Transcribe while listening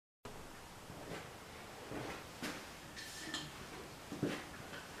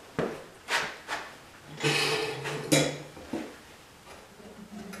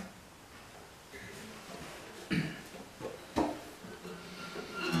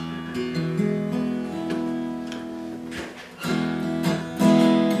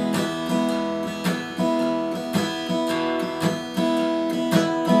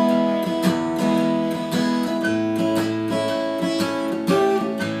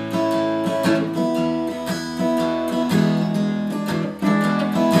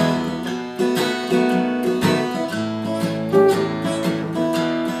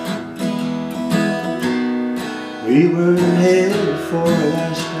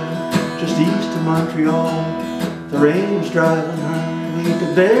just east of Montreal. The rain was driving hard, we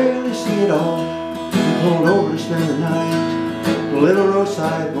could barely see it all. We pulled over to spend the night, a little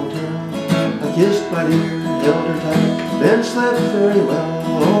roadside motel. I kissed my dear, held her tight, then slept very well.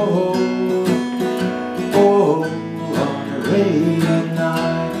 Oh, oh, oh, on a rainy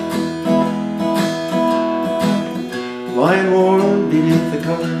night. Lying warm beneath the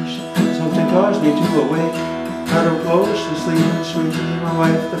covers, something caused me to awake. Huddled close and sleeping sweetly, my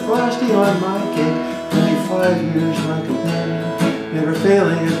wife, the frosty on my cake. 25 years my companion, never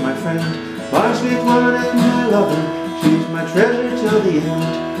failing as my friend. My sweet woman and my lover, she's my treasure till the end.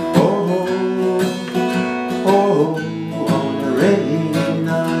 Oh, oh, oh, on a rainy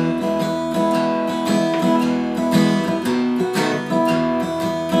night.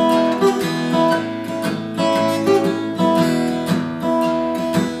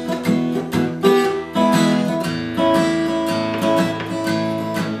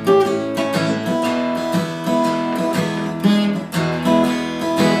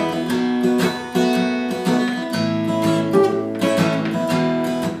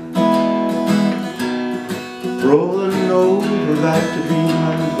 Rolling over back to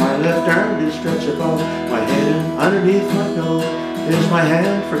dreamland, my left arm did stretch above my head, and underneath my pillow is my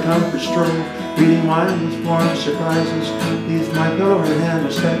hand for comfort strove. Reading mine with warm surprises, beneath my pillow her hand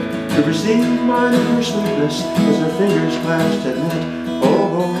was set to receive mine inner sweetness as our fingers clasped at net.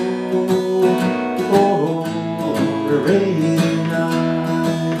 Oh, oh, oh, oh, a rainy night.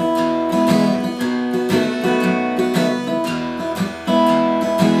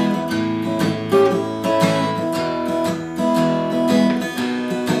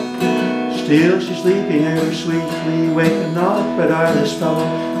 Still she's sleeping ever sweetly, waking not but eyeless fellow,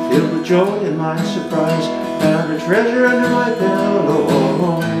 filled with joy in my surprise, found a treasure under my pillow. Oh,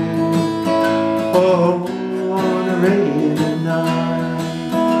 oh, oh.